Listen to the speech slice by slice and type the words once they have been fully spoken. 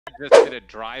just did a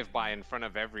drive-by in front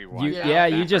of everyone. Yeah,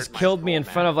 you just killed me in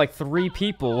front of like 3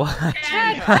 people.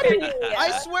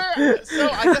 I swear. So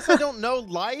I guess I don't know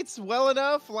lights well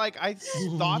enough. Like I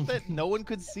thought that no one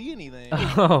could see anything.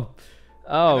 Oh,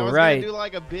 I was right. gonna do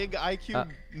like a big IQ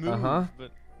move, but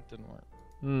it didn't work.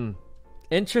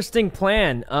 Interesting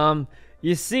plan.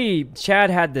 You see,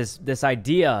 Chad had this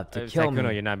idea to kill me.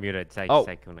 Sykkuno, you're not muted. Oh,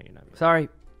 Sykkuno, you're not muted. Sorry.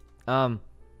 I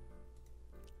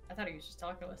thought he was just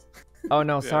talking to us. Oh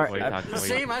no, sorry.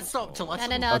 Same, I stopped to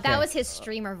listen. No, that was his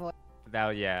streamer voice.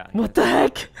 Yeah. What the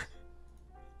heck?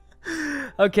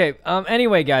 Okay.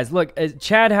 Anyway, guys, look.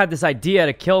 Chad had this idea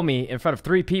to kill me in front of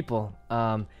 3 people.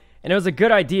 And it was a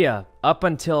good idea up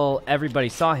until everybody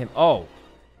saw him. Oh.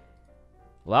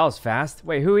 Well, that was fast.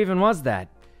 Wait, who even was that?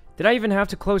 Did I even have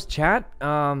to close chat?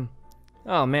 Oh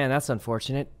man, that's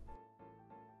unfortunate.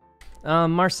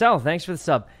 Marcel, thanks for the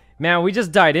sub. Man, we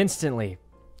just died instantly.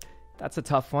 That's a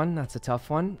tough one. That's a tough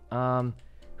one.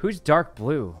 Who's dark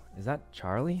blue? Is that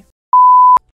Charlie?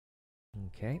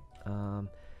 Okay.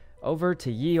 Over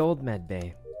to ye old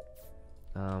medbay.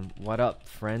 What up,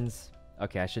 friends?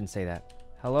 Okay, I shouldn't say that.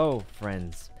 Hello,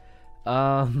 friends.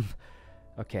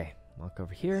 Okay, walk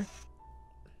over here.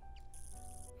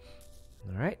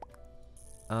 All right.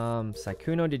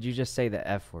 Sykkuno, did you just say the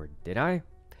F word? Did I?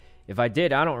 If I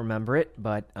did, I don't remember it,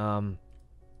 but,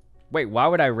 wait, why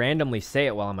would I randomly say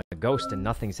it while I'm a ghost and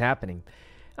nothing's happening?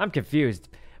 I'm confused.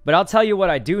 But I'll tell you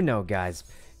what I do know, guys.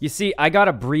 You see, I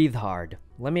gotta breathe hard.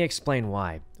 Let me explain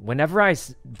why. Whenever I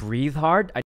breathe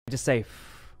hard, I just say,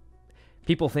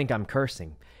 people think I'm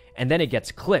cursing. And then it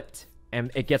gets clipped,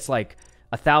 and it gets like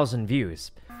 1,000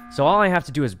 views. So all I have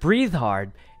to do is breathe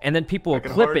hard, and then people will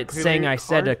clip it saying I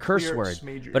said a curse word.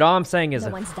 But all I'm saying is,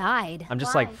 No one's died. I'm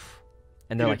just like,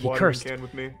 and they're like, he cursed.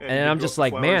 And I'm just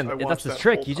like, man, that's the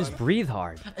trick. You just breathe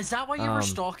hard. Is that why you were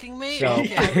stalking me? So,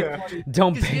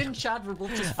 don't pay.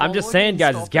 I'm just saying,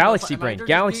 guys, it's Galaxy Brain.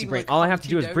 Galaxy Brain. All I have to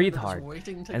do is breathe hard.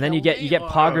 And then you get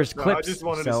Poggers clips. I just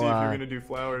wanted to see if you're gonna do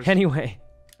flowers. Anyway.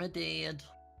 I did.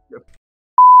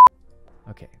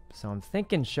 Okay, so I'm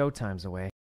thinking showtime's away.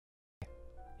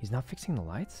 He's not fixing the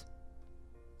lights?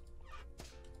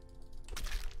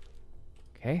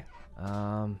 Okay,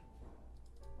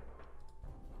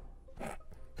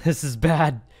 this is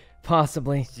bad,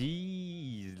 possibly.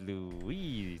 Jeez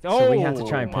Louise. So we have to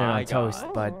try and put it on toast,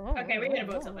 but... Okay, we gotta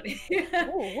vote somebody.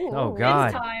 Oh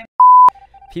god.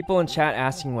 People in chat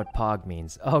asking what POG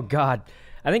means. Oh god.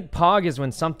 I think POG is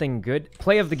when something good...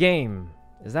 Play of the game.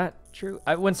 Is that true?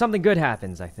 When something good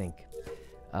happens, I think.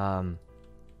 Don't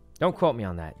quote me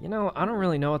on that. You know, I don't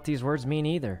really know what these words mean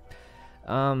either.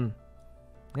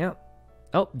 Yeah.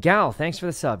 Oh, Gal, thanks for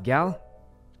the sub. Gal?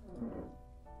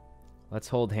 Let's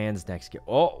hold hands next.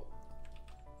 Oh.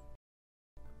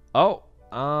 Oh.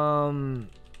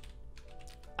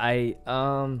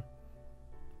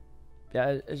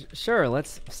 Yeah, sure,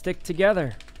 let's stick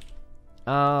together.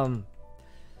 That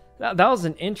was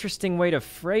an interesting way to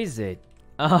phrase it.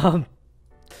 Okay.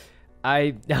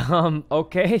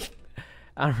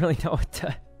 I don't really know what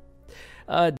to...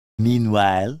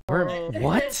 Meanwhile...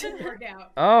 What?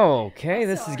 Oh, okay,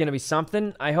 this is gonna be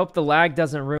something. I hope the lag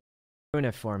doesn't ruin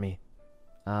it for me.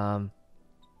 Alright,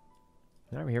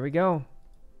 here we go.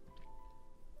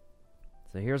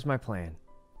 So here's my plan.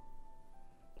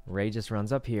 Ray just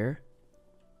runs up here.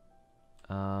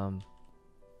 Do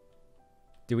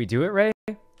we do it, Ray?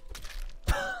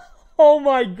 Oh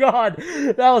my god,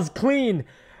 that was clean.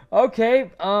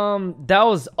 Okay, that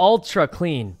was ultra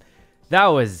clean. That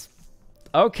was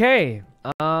okay.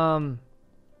 All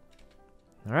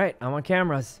right, I'm on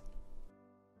cameras.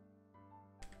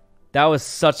 That was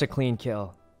such a clean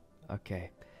kill.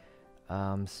 Okay,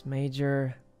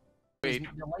 Major. Wait,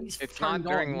 it's not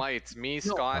during lights. Me,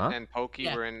 Scott, and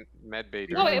Pokey were in medbay.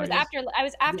 No, it was after. I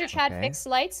was after Chad fixed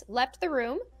lights, left the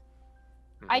room.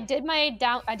 I did my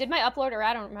upload, or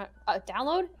I don't remember,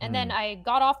 download, and then I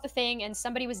got off the thing, and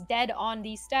somebody was dead on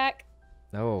the stack.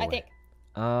 Oh. I think.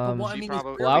 Well,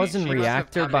 I was in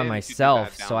reactor by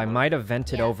myself, so I might have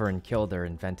vented over and killed her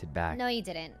and vented back. No, you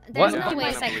didn't. There's no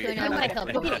way Sykkuno would have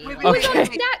killed Pokey. Okay.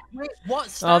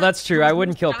 Oh, that's true. I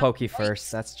wouldn't kill Pokey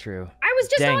first. That's true. I was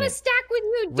just on a stack with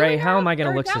you. Ray, how am I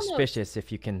gonna look suspicious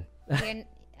if you can?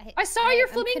 I saw your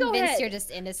flamingo I'm convinced head. you're just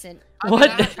innocent.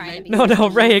 What? No,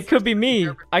 Ray, it could be me.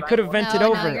 I could have vented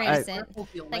over. No, you're innocent.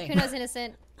 Sykkuno's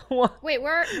innocent. What? Wait,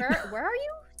 where are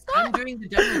you? I'm doing the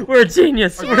demo. We're a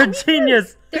genius. We're a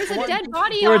genius. There's a dead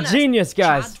body We're on a genius,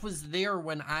 guys. Chad was there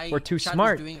when We're too Chad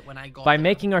smart. was doing it when I got By there.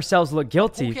 making ourselves look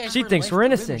guilty, Okay, she her thinks left we're the room,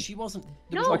 innocent. She wasn't.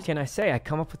 No. What can I say? I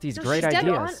come up with these great she's dead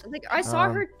ideas. on. Like I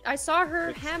saw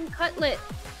her ham cutlet.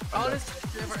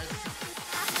 Honestly,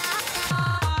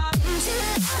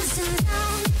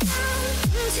 down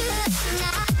into the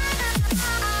night.